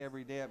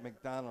Every day at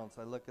McDonald's,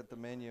 I look at the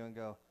menu and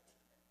go,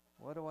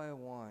 what do I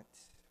want?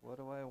 What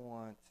do I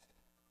want?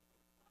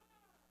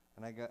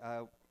 And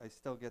I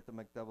still get the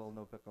McDouble,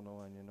 no pickle, no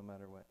onion, no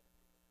matter what.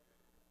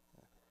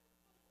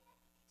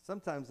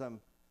 Sometimes I'm,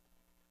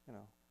 you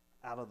know,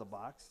 out of the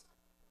box.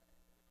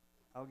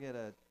 I'll get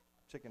a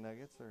chicken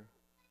nuggets or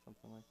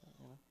something like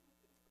that,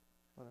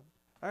 whatever.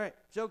 All right,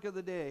 joke of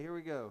the day. Here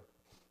we go.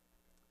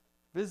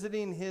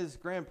 Visiting his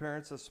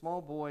grandparents, a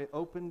small boy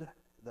opened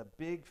the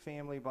big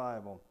family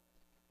Bible.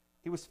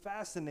 He was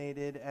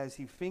fascinated as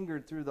he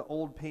fingered through the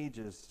old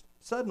pages.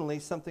 Suddenly,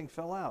 something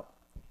fell out.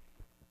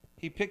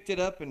 He picked it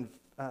up and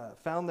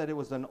found that it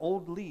was an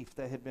old leaf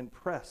that had been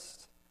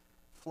pressed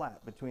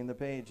flat between the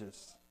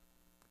pages.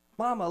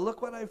 "Mama,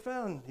 look what I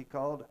found," he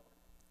called.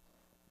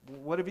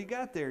 "What have you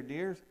got there,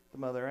 dear?" the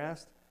mother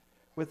asked.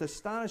 With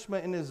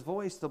astonishment in his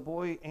voice, the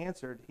boy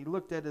answered. He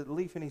looked at the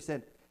leaf and he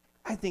said,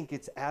 "I think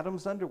it's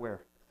Adam's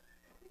underwear."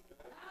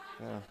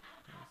 Yeah.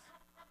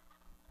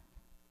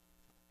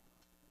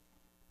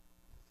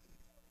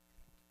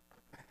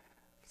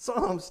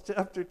 Psalms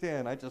chapter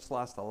 10. I just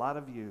lost a lot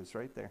of views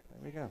right there.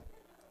 There we go.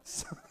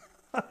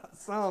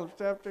 Psalms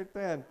chapter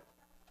 10.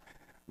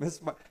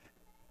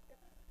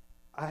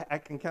 I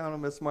can count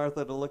on Miss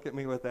Martha to look at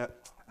me with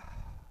that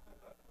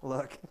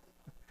look.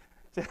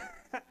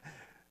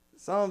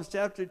 Psalms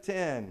chapter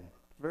 10,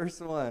 verse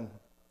 1.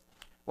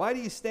 Why do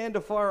you stand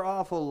afar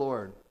off, O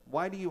Lord?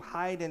 Why do you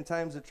hide in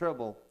times of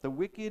trouble? The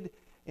wicked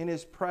in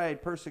his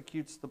pride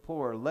persecutes the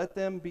poor. Let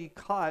them be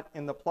caught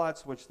in the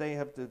plots which they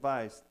have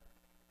devised.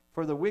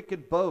 For the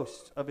wicked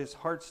boasts of his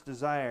heart's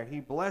desire. He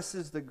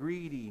blesses the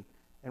greedy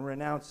and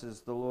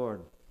renounces the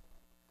Lord.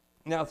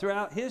 Now,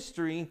 throughout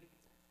history,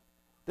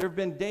 there have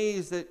been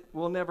days that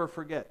we'll never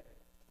forget.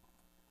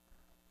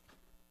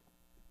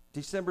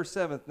 December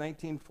 7th,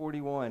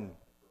 1941.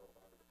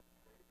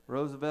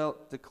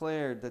 Roosevelt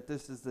declared that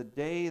this is the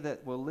day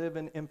that will live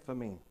in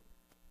infamy.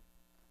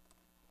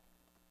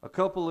 A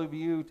couple of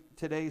you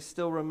today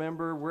still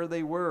remember where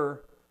they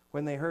were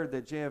when they heard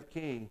that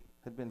JFK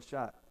had been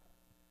shot.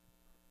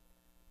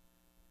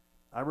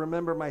 I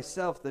remember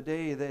myself the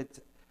day that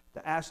the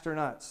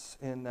astronauts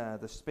in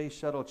the Space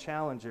Shuttle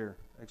Challenger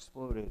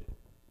exploded.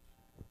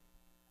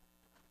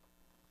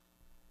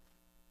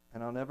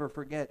 And I'll never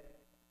forget,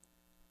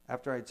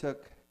 after I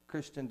took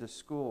Christian to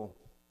school,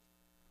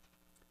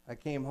 I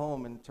came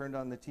home and turned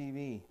on the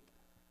TV,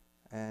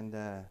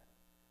 and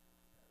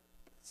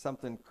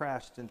something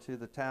crashed into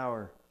the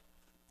tower.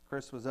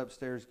 Chris was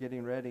upstairs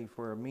getting ready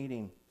for a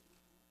meeting.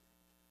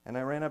 And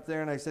I ran up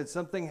there and I said,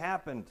 "Something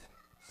happened.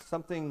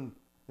 Something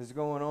is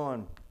going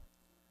on."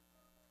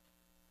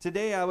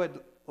 Today I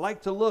would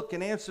like to look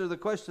and answer the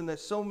question that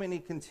so many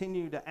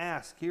continue to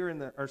ask. Here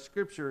in our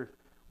scripture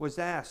was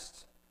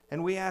asked.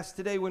 And we ask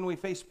today when we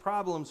face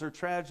problems or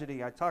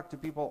tragedy. I talk to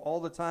people all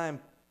the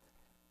time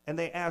and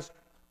they ask,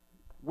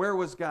 where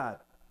was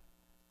God?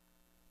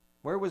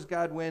 Where was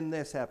God when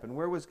this happened?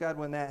 Where was God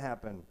when that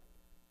happened?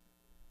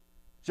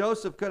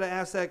 Joseph could have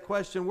asked that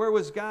question. Where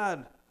was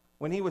God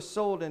when he was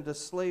sold into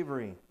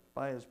slavery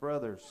by his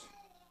brothers?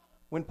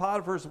 When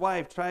Potiphar's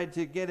wife tried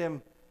to get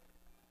him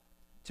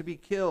to be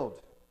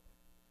killed?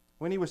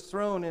 When he was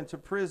thrown into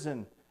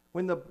prison?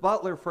 When the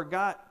butler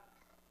forgot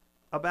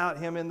about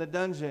him in the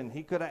dungeon?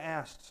 He could have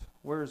asked,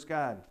 where's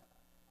God?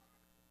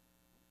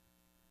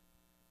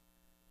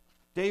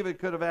 David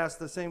could have asked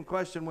the same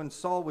question when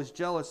Saul was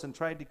jealous and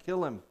tried to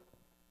kill him.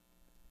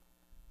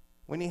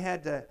 When he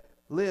had to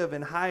live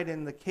and hide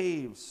in the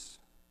caves.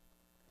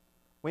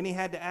 When he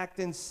had to act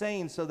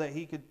insane so that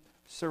he could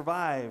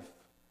survive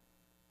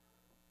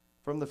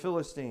from the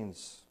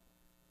Philistines.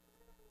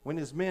 When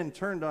his men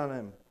turned on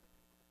him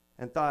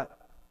and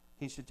thought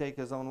he should take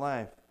his own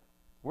life.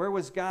 Where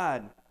was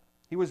God?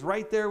 He was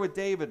right there with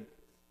David,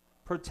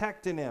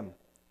 protecting him.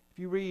 If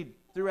you read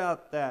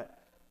throughout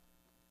that,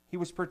 he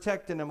was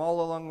protecting him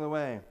all along the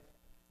way.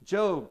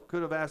 Job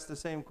could have asked the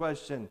same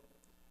question.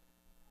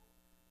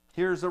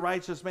 Here's a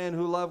righteous man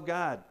who loved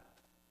God.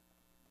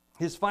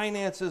 His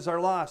finances are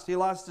lost. He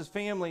lost his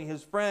family,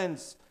 his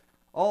friends,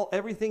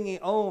 everything he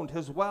owned,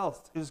 his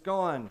wealth is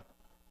gone.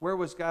 Where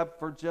was God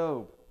for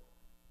Job?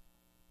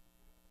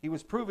 He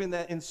was proving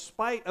that in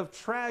spite of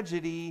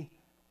tragedy,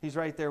 he's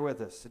right there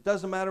with us. It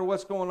doesn't matter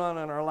what's going on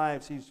in our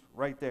lives, he's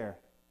right there.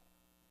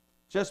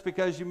 Just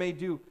because you may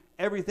do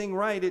everything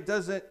right, it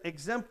doesn't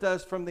exempt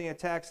us from the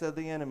attacks of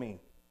the enemy.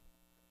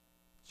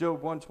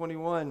 Job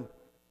 121,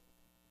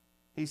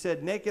 he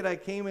said, "Naked I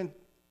came in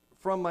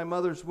from my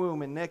mother's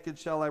womb, and naked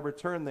shall I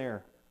return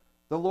there.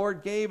 The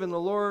Lord gave, and the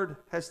Lord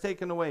has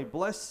taken away.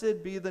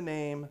 Blessed be the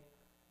name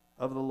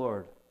of the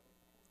Lord."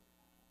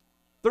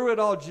 Through it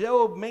all,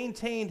 Job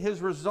maintained his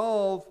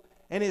resolve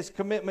and his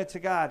commitment to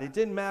God. It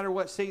didn't matter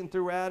what Satan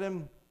threw at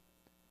him.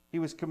 He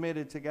was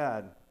committed to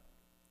God.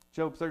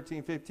 Job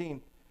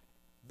 13:15.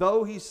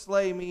 "Though he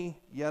slay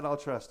me, yet I'll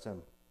trust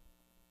him."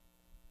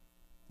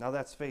 Now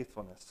that's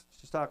faithfulness.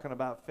 She's talking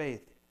about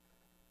faith.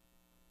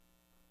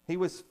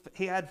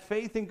 He had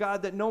faith in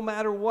God that no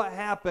matter what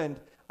happened,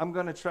 I'm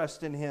going to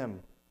trust in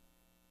him.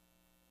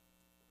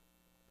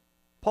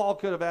 Paul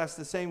could have asked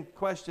the same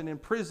question, in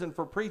prison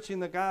for preaching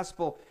the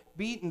gospel,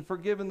 beaten for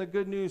giving the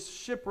good news,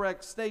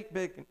 shipwrecked, snake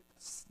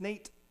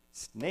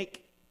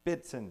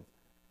bitten.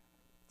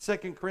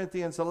 2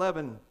 Corinthians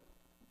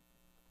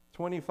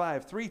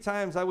 11:25. 3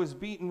 times I was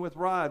beaten with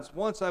rods.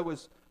 Once I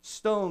was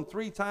stoned.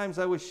 3 times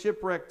I was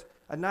shipwrecked.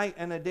 A night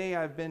and a day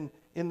I've been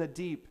in the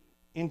deep.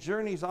 In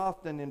journeys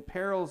often, in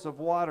perils of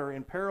water,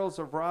 in perils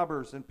of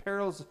robbers, in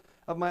perils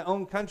of my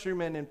own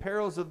countrymen, in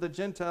perils of the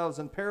Gentiles,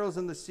 in perils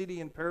in the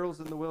city, in perils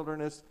in the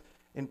wilderness,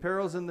 in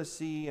perils in the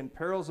sea, in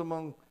perils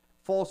among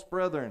false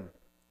brethren,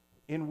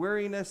 in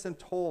weariness and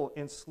toil,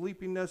 in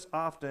sleepiness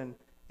often,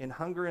 in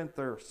hunger and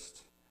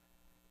thirst,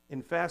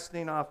 in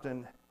fasting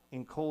often,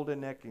 in cold and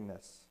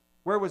nakedness.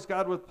 Where was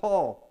God with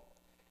Paul?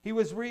 He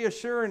was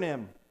reassuring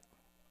him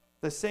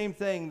the same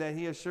thing that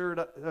he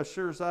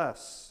assures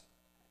us,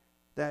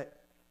 that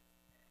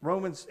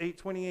Romans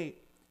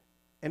 8:28,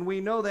 and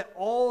we know that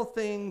all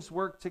things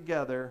work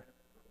together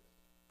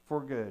for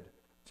good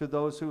to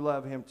those who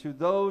love him, to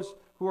those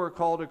who are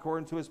called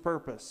according to his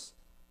purpose.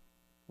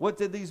 What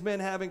did these men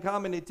have in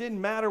common? It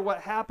didn't matter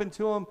what happened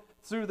to them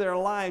through their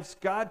lives.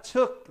 God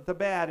took the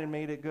bad and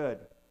made it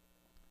good.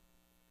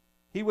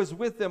 He was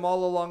with them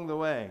all along the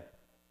way.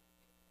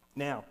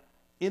 Now,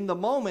 in the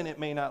moment, it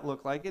may not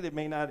look like it. It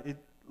may not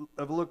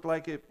have looked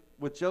like it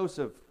with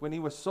Joseph when he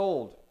was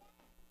sold.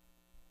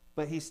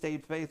 But he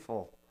stayed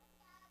faithful.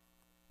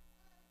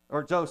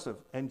 Or Joseph.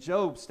 And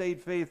Job stayed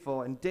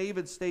faithful. And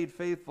David stayed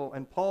faithful.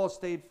 And Paul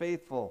stayed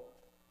faithful.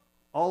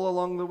 All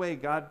along the way,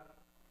 God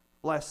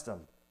blessed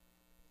them.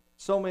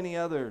 So many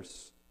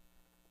others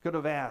could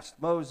have asked.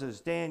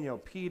 Moses, Daniel,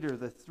 Peter,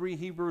 the 3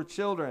 Hebrew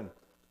children.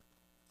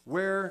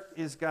 Where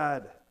is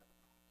God?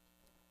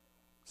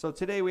 So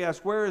today we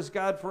ask, where is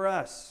God for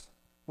us?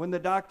 When the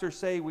doctors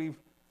say we've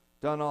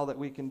done all that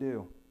we can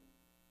do,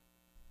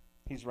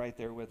 he's right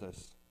there with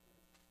us.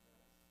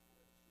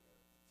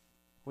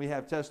 We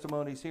have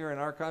testimonies here in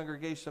our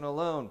congregation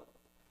alone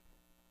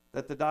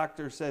that the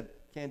doctor said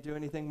can't do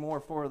anything more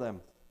for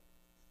them.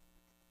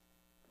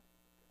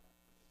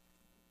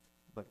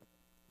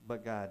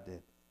 But God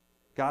did.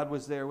 God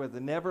was there with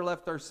them, never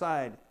left our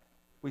side.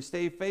 We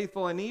stay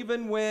faithful, and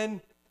even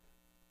when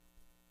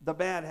the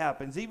bad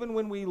happens, even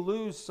when we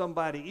lose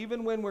somebody,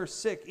 even when we're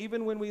sick,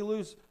 even when we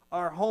lose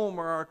our home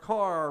or our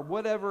car or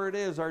whatever it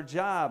is, our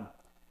job,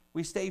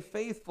 we stay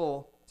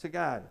faithful to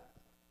God.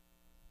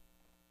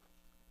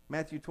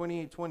 Matthew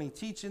 28:20,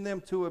 teaching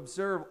them to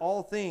observe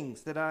all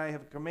things that I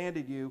have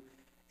commanded you,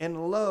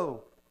 and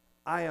lo,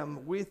 I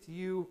am with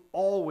you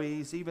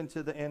always, even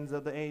to the ends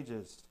of the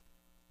ages.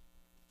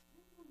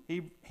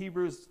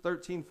 Hebrews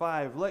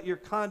 13:5, let your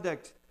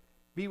conduct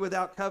be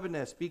without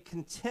covetousness. Be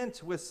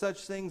content with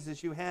such things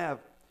as you have.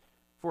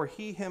 For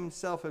he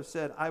himself has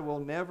said, I will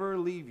never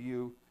leave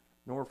you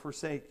nor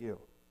forsake you.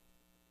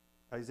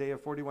 Isaiah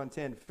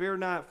 41:10, fear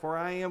not, for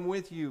I am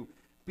with you.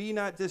 Be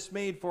not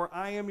dismayed, for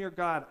I am your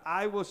God.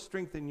 I will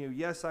strengthen you.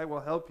 Yes, I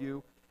will help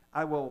you.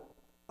 I will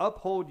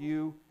uphold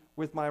you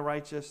with my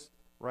righteous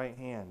right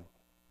hand.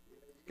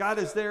 God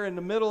is there in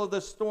the middle of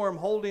the storm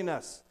holding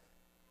us.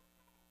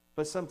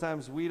 But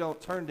sometimes we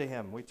don't turn to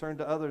him. We turn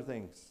to other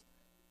things.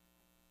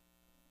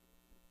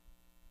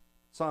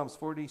 Psalms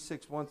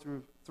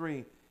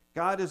 46:1-3.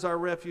 God is our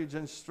refuge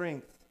and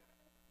strength,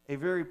 a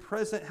very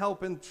present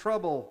help in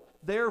trouble.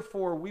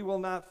 Therefore we will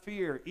not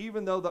fear,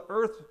 even though the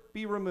earth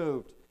be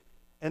removed,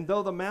 and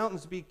though the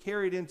mountains be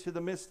carried into the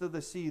midst of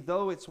the sea,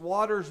 though its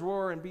waters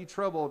roar and be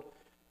troubled,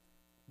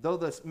 though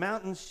the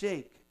mountains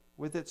shake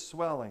with its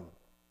swelling.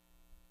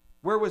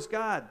 Where was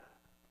God?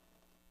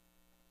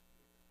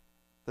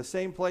 The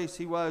same place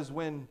he was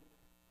when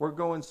we're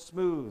going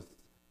smooth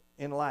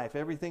in life.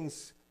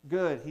 Everything's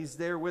good. He's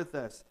there with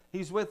us.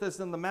 He's with us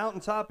in the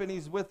mountaintop, and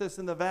he's with us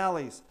in the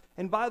valleys.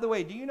 And by the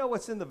way, do you know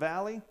what's in the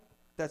valley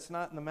that's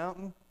not in the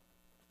mountain?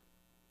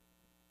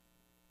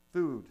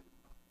 Food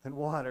and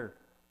water.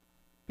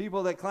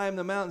 People that climb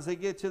the mountains, they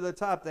get to the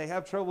top, they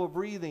have trouble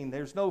breathing.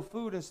 There's no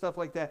food and stuff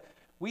like that.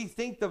 We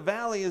think the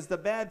valley is the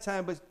bad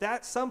time, but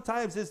that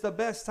sometimes is the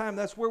best time.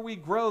 That's where we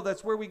grow.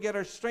 That's where we get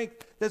our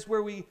strength. That's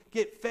where we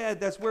get fed.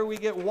 That's where we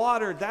get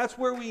watered. That's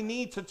where we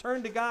need to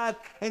turn to God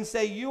and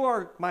say, you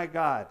are my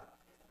God.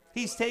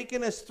 He's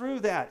taken us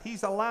through that.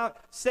 He's allowed.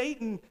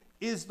 Satan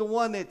is the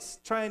one that's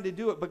trying to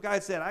do it, but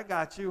God said, I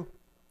got you.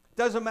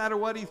 Doesn't matter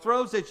what he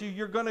throws at you.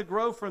 You're going to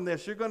grow from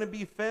this. You're going to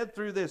be fed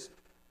through this.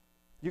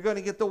 You're going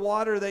to get the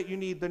water that you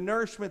need, the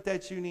nourishment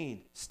that you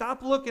need.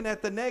 Stop looking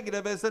at the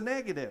negative as a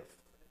negative.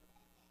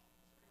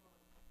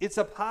 It's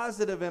a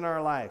positive in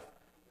our life.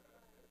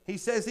 He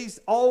says he's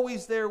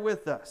always there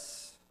with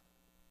us.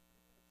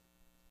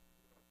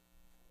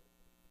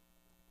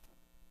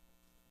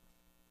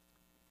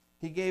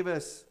 He gave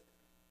us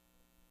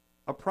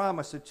a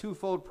promise, a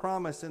twofold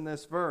promise in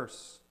this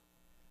verse,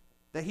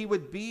 that he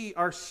would be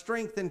our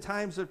strength in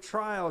times of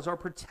trials, our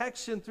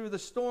protection through the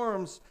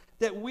storms,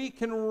 that we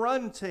can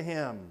run to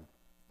him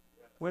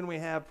when we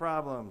have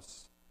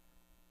problems.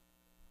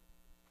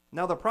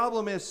 Now the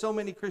problem is so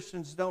many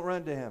Christians don't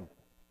run to him.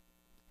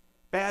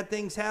 Bad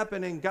things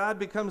happen and God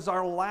becomes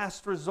our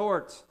last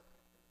resort.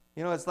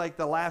 You know, it's like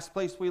the last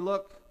place we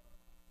look.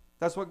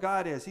 That's what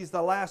God is. He's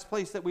the last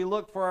place that we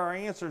look for our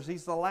answers.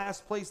 He's the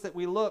last place that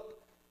we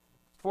look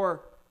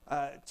for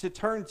to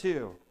turn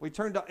to. We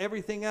turn to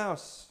everything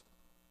else.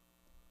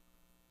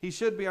 He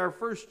should be our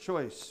first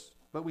choice,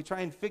 but we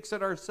try and fix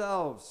it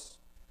ourselves.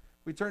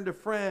 We turn to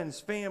friends,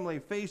 family,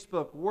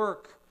 Facebook,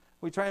 work.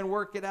 We try and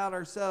work it out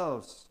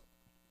ourselves.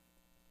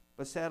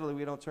 But sadly,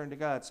 we don't turn to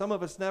God. Some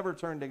of us never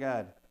turn to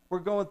God. We're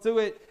going through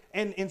it,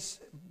 and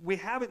we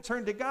haven't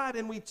turned to God,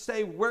 and we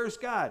say, where's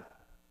God?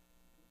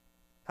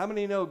 How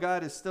many know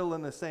God is still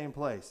in the same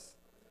place?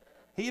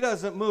 He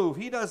doesn't move.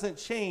 He doesn't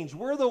change.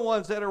 We're the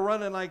ones that are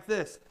running like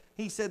this.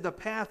 He said the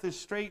path is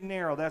straight and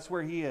narrow. That's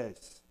where he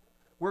is.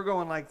 We're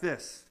going like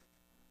this.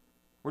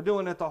 We're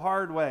doing it the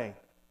hard way.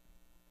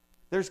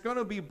 There's going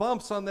to be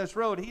bumps on this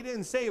road. He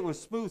didn't say it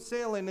was smooth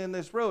sailing in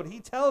this road.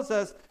 He tells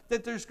us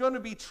that there's going to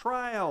be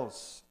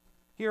trials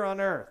here on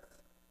earth.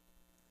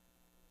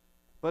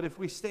 But if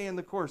we stay in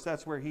the course,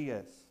 that's where he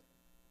is.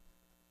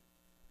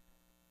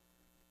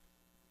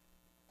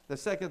 The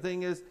second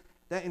thing is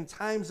that in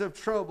times of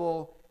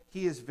trouble,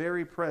 he is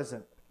very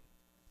present.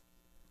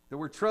 The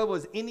word trouble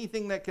is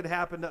anything that could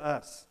happen to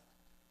us.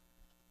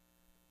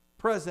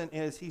 Present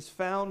is he's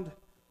found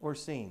or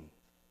seen.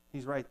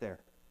 He's right there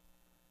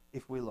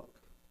if we look.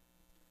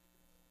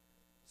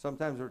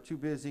 Sometimes we're too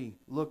busy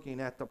looking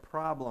at the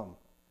problem.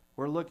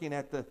 We're looking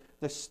at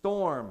the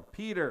storm.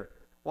 Peter,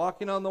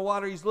 walking on the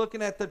water, he's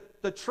looking at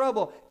the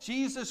trouble.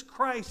 Jesus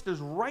Christ is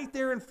right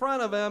there in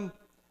front of him,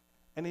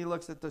 and he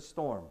looks at the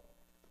storm.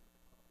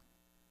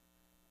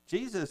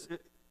 Jesus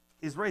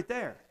is right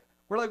there.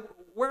 We're like,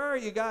 where are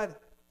you, God?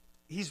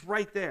 He's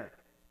right there.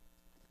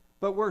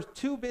 But we're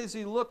too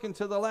busy looking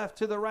to the left,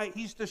 to the right.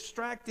 He's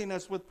distracting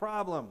us with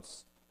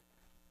problems.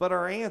 But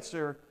our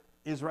answer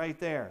is right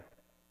there.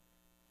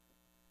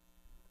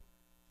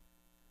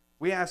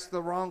 We ask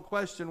the wrong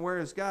question, where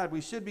is God?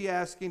 We should be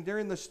asking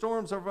during the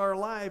storms of our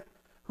life,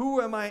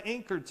 who am I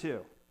anchored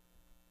to?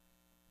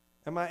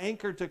 Am I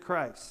anchored to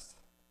Christ?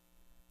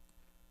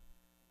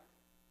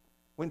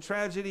 When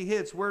tragedy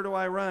hits, where do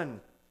I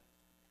run?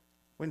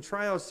 When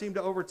trials seem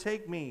to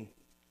overtake me,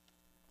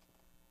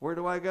 where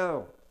do I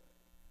go?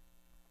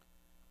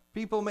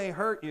 People may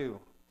hurt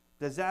you.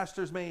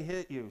 Disasters may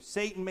hit you.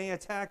 Satan may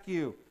attack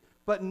you.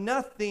 But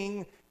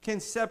nothing can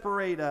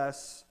separate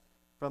us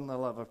from the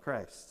love of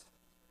Christ.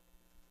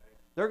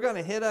 They're going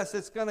to hit us.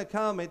 It's going to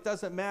come. It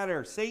doesn't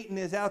matter. Satan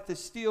is out to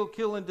steal,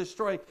 kill, and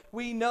destroy.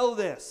 We know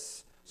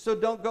this. So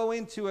don't go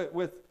into it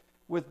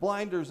with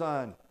blinders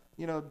on,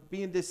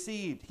 being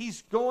deceived.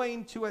 He's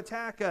going to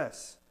attack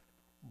us.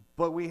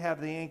 But we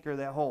have the anchor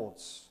that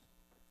holds.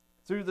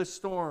 Through the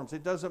storms,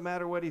 it doesn't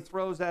matter what he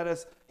throws at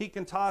us. He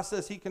can toss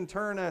us. He can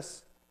turn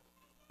us.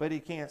 But he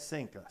can't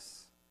sink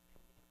us.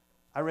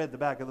 I read the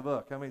back of the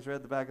book. How many's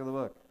read the back of the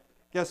book?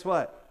 Guess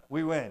what?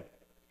 We win.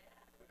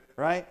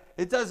 Right?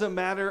 It doesn't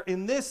matter.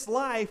 In this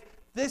life,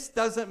 this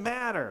doesn't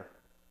matter.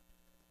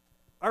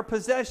 Our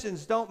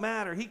possessions don't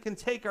matter. He can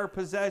take our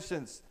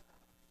possessions.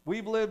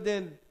 We've lived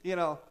in,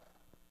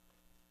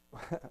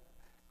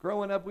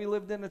 growing up, we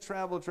lived in a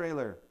travel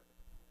trailer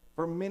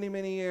for many,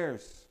 many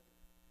years.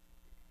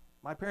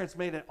 My parents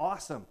made it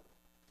awesome.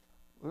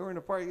 We were in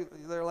a party.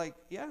 They're like,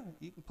 yeah,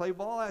 you can play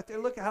ball out there.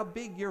 Look at how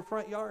big your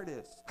front yard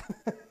is.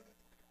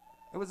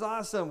 It was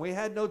awesome. We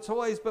had no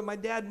toys, but my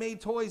dad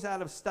made toys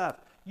out of stuff.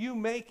 You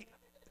make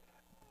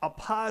a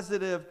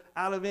positive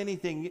out of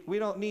anything. We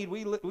don't need,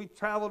 we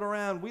traveled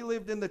around. We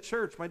lived in the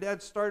church. My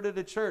dad started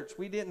a church.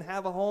 We didn't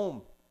have a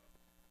home.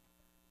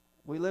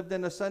 We lived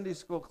in a Sunday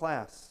school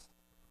class.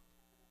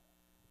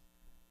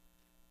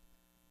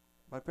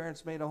 My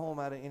parents made a home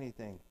out of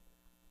anything.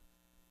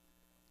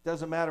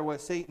 Doesn't matter what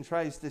Satan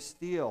tries to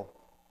steal.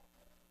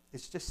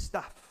 It's just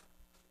stuff.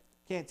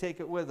 Can't take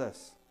it with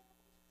us.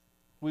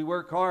 We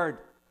work hard.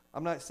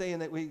 I'm not saying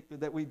that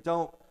we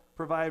don't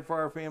provide for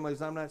our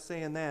families. I'm not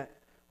saying that.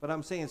 But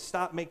I'm saying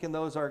stop making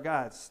those our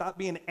gods. Stop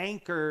being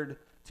anchored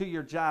to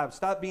your job.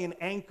 Stop being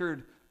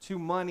anchored to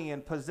money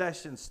and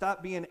possessions.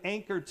 Stop being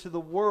anchored to the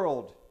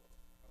world.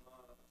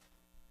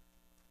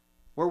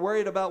 We're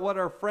worried about what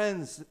our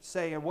friends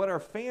say and what our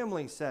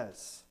family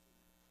says.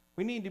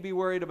 We need to be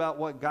worried about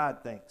what God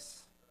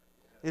thinks.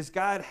 Is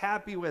God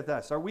happy with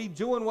us? Are we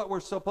doing what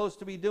we're supposed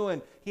to be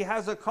doing? He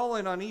has a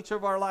calling on each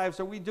of our lives.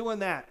 Are we doing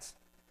that?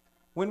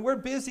 When we're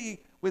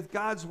busy with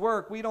God's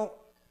work, we don't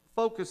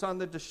focus on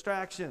the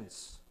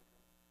distractions.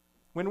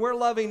 When we're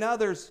loving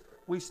others,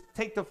 we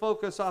take the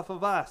focus off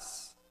of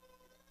us.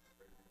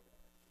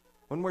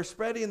 When we're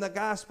spreading the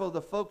gospel,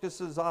 the focus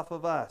is off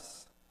of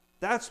us.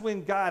 That's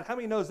when God, how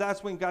many knows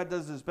that's when God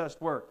does his best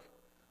work?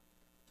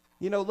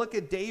 Look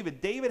at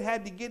David. David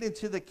had to get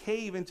into the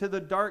cave, into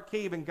the dark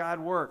cave, and God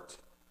worked.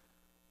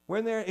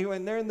 When they're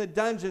in the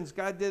dungeons,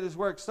 God did his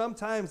work.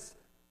 Sometimes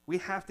we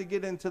have to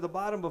get into the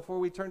bottom before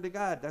we turn to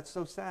God. That's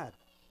so sad.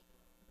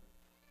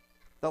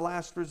 The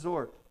last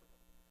resort.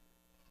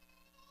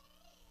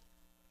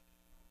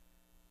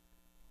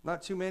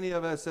 Not too many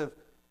of us have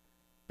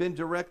been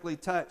directly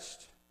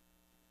touched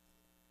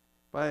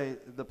by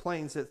the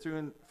planes that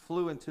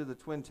flew into the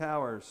Twin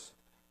Towers.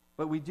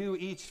 but we do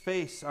each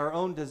face our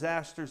own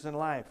disasters in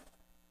life.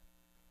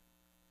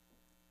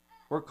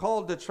 We're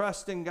called to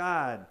trust in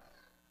God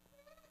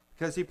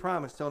because He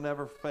promised He'll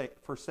never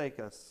forsake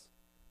us.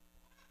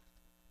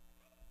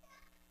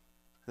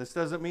 This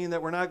doesn't mean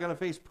that we're not going to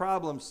face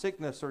problems,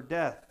 sickness, or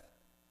death,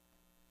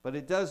 but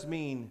it does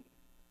mean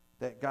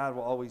that God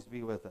will always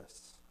be with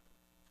us.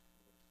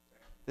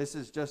 This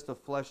is just a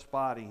flesh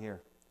body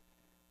here.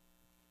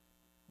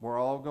 We're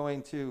all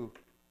going to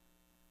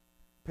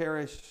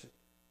perish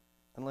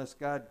unless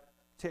God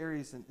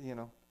tarries, and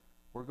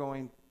we're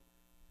going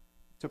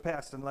to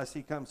pass unless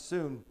He comes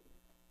soon.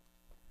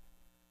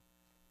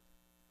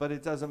 But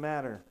it doesn't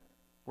matter.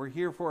 We're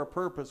here for a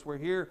purpose. We're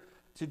here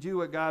to do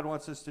what God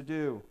wants us to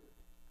do.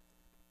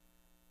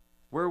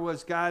 Where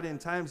was God in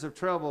times of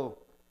trouble?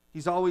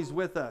 He's always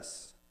with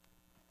us.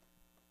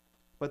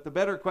 But the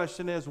better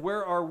question is,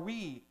 where are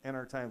we in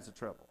our times of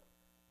trouble?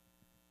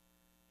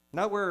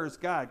 Not where is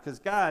God, because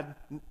God,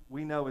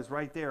 we know, is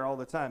right there all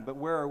the time. But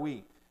where are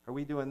we? Are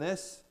we doing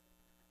this?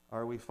 Or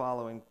are we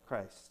following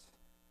Christ?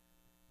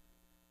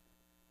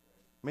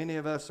 Many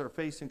of us are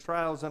facing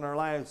trials in our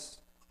lives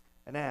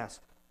and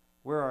ask,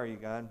 where are you,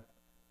 God?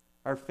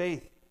 Our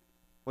faith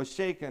was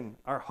shaken.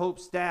 Our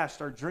hopes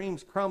dashed. Our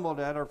dreams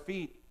crumbled at our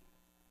feet.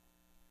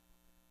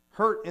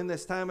 Hurt in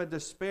this time of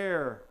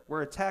despair.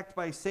 We're attacked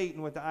by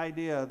Satan with the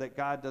idea that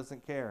God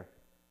doesn't care.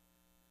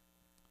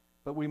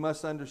 But we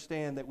must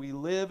understand that we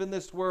live in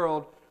this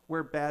world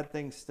where bad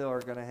things still are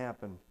going to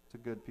happen to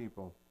good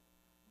people.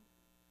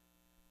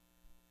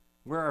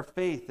 Where our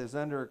faith is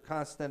under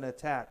constant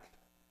attack.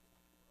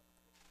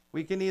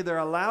 We can either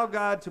allow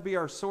God to be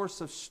our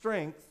source of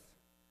strength,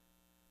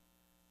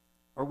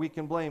 or we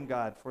can blame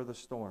God for the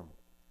storm.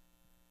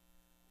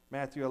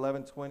 Matthew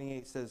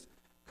 11:28 says,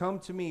 "Come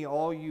to me,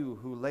 all you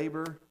who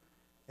labor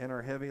and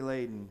are heavy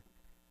laden,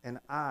 and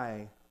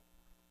I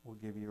will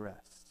give you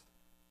rest."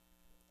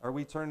 Are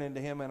we turning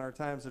to Him in our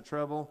times of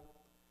trouble?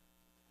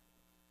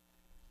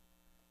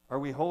 Are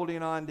we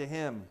holding on to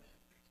Him?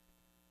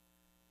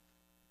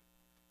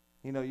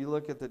 You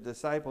look at the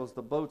disciples,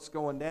 the boat's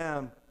going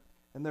down,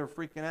 and they're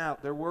freaking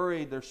out. They're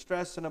worried. They're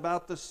stressing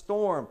about the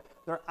storm.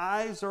 Their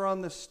eyes are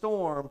on the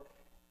storm,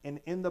 and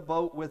in the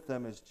boat with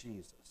them is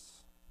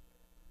Jesus.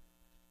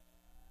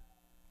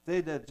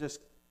 They'd have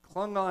just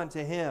clung on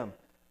to Him.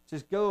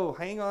 Just go,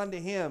 hang on to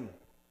Him.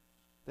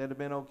 They'd have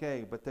been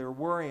okay. But they're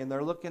worrying.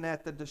 They're looking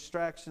at the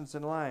distractions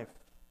in life.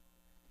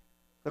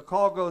 The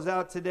call goes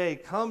out today.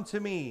 Come to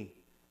me,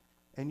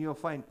 and you'll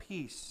find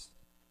peace,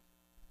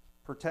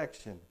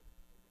 protection,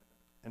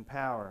 and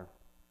power.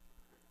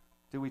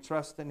 Do we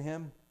trust in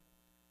Him?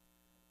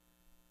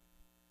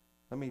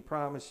 Let me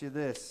promise you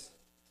this.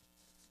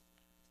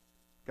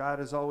 God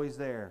is always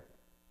there.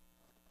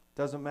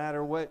 Doesn't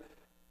matter what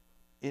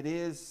it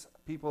is.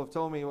 People have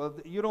told me, well,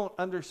 you don't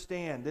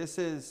understand. It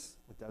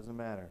doesn't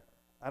matter.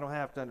 I don't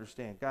have to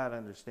understand. God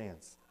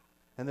understands.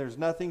 And there's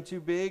nothing too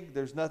big.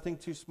 There's nothing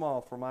too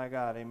small for my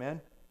God. Amen?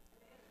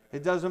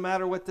 It doesn't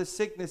matter what the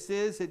sickness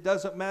is. It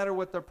doesn't matter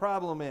what the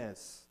problem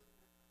is.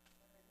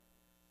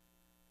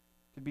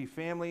 It could be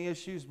family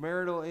issues,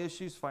 marital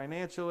issues,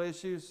 financial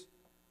issues,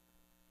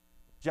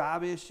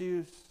 job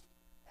issues,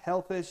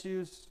 health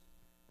issues.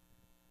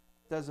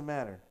 Doesn't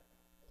matter.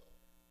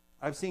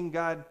 I've seen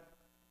God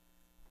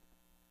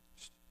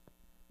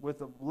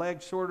with a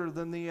leg shorter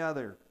than the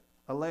other,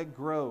 a leg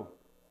grow.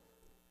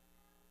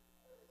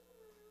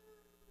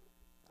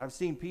 I've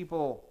seen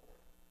people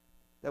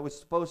that was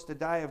supposed to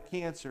die of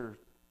cancer.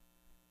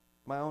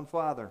 My own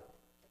father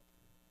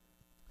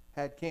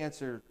had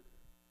cancer,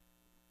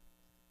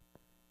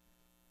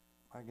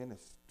 my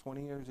goodness,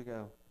 20 years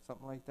ago,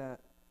 something like that.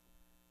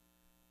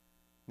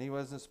 And he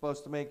wasn't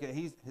supposed to make it.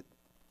 He's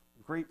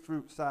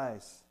grapefruit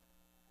size.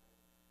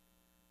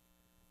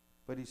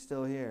 But he's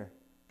still here.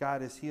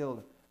 God has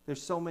healed.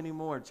 There's so many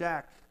more.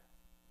 Jack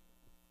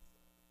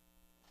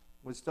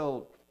was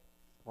told,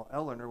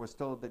 Eleanor was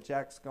told that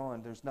Jack's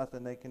gone. There's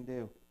nothing they can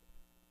do.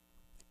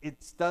 It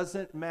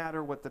doesn't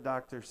matter what the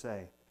doctors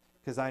say,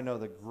 because I know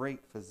the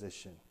great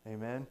physician.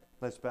 Amen?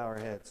 Let's bow our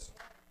heads.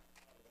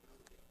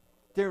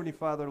 Dear Heavenly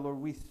Father, Lord,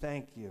 we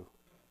thank you.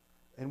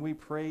 And we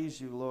praise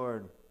you,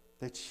 Lord,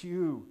 that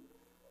you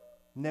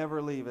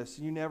never leave us.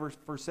 You never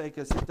forsake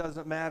us. It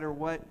doesn't matter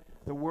what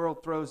the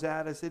world throws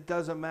at us. It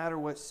doesn't matter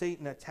what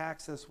Satan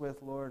attacks us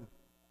with, Lord.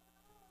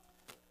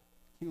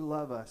 You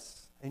love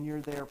us, and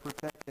you're there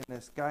protecting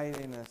us,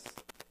 guiding us.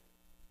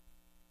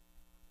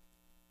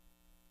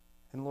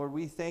 And Lord,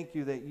 we thank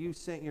you that you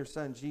sent your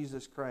Son,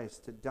 Jesus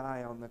Christ, to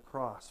die on the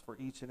cross for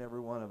each and every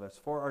one of us,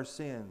 for our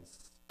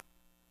sins.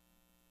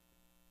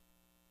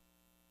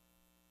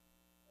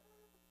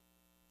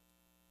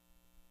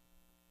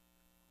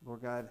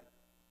 Lord God,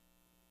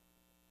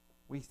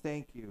 we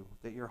thank you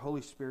that your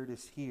Holy Spirit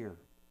is here.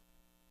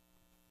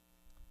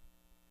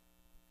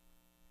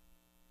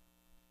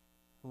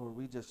 Lord,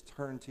 we just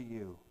turn to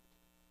you.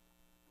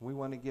 We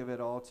want to give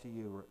it all to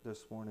you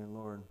this morning,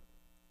 Lord.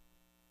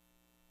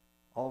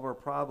 All of our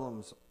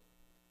problems,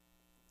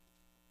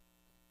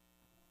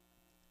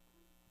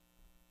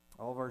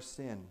 all of our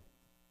sin,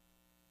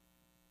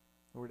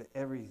 Lord,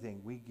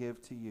 everything we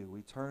give to you,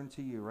 we turn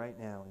to you right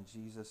now in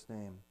Jesus'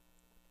 name.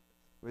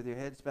 With your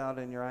heads bowed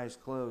and your eyes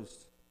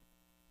closed,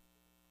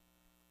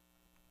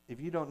 if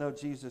you don't know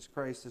Jesus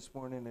Christ this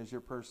morning as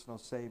your personal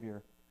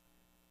Savior,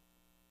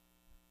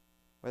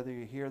 whether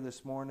you're here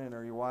this morning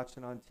or you're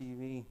watching on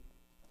TV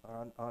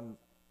or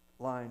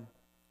online,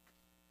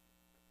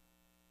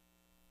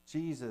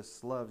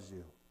 Jesus loves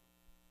you.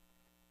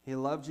 He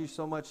loved you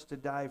so much to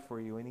die for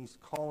you, and he's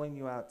calling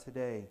you out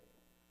today,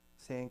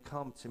 saying,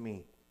 come to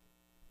me.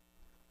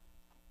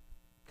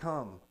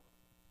 Come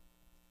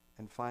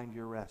and find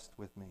your rest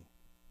with me.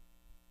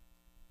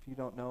 If you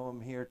don't know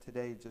him here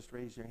today, just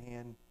raise your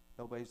hand.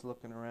 Nobody's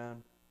looking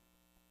around.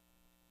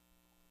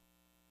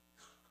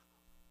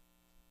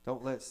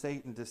 Don't let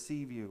Satan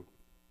deceive you.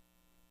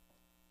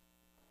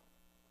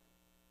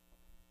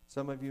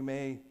 Some of you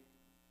may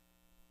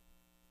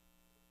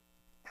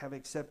have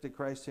accepted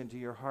Christ into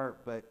your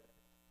heart, but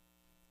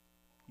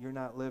you're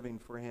not living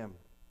for him.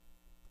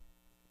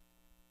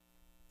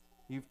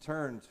 You've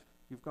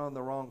gone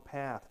the wrong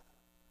path.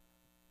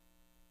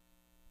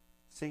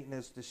 Satan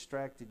has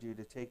distracted you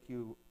to take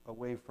you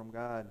away from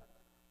God,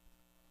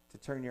 to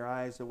turn your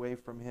eyes away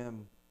from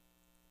him.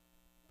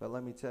 But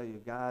let me tell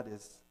you, God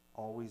is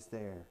always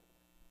there.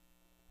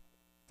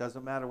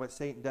 Doesn't matter what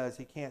Satan does,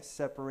 he can't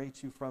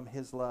separate you from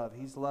his love.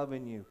 He's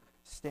loving you,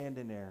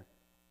 standing there,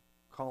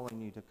 calling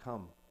you to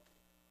come.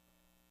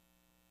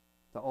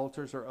 The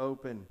altars are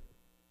open.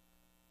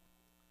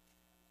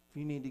 If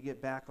you need to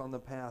get back on the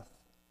path,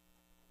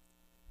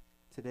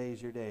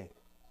 today's your day.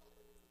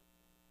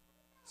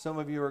 Some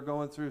of you are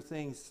going through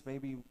things,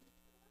 maybe,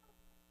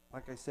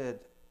 like I said,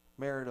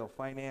 marital,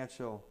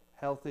 financial,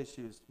 health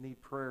issues,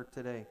 need prayer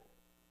today.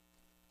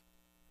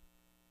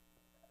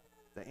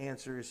 The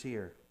answer is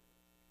here.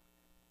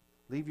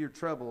 Leave your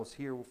troubles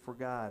here for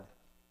God,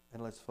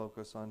 and let's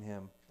focus on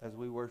him. As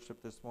we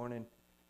worship this morning,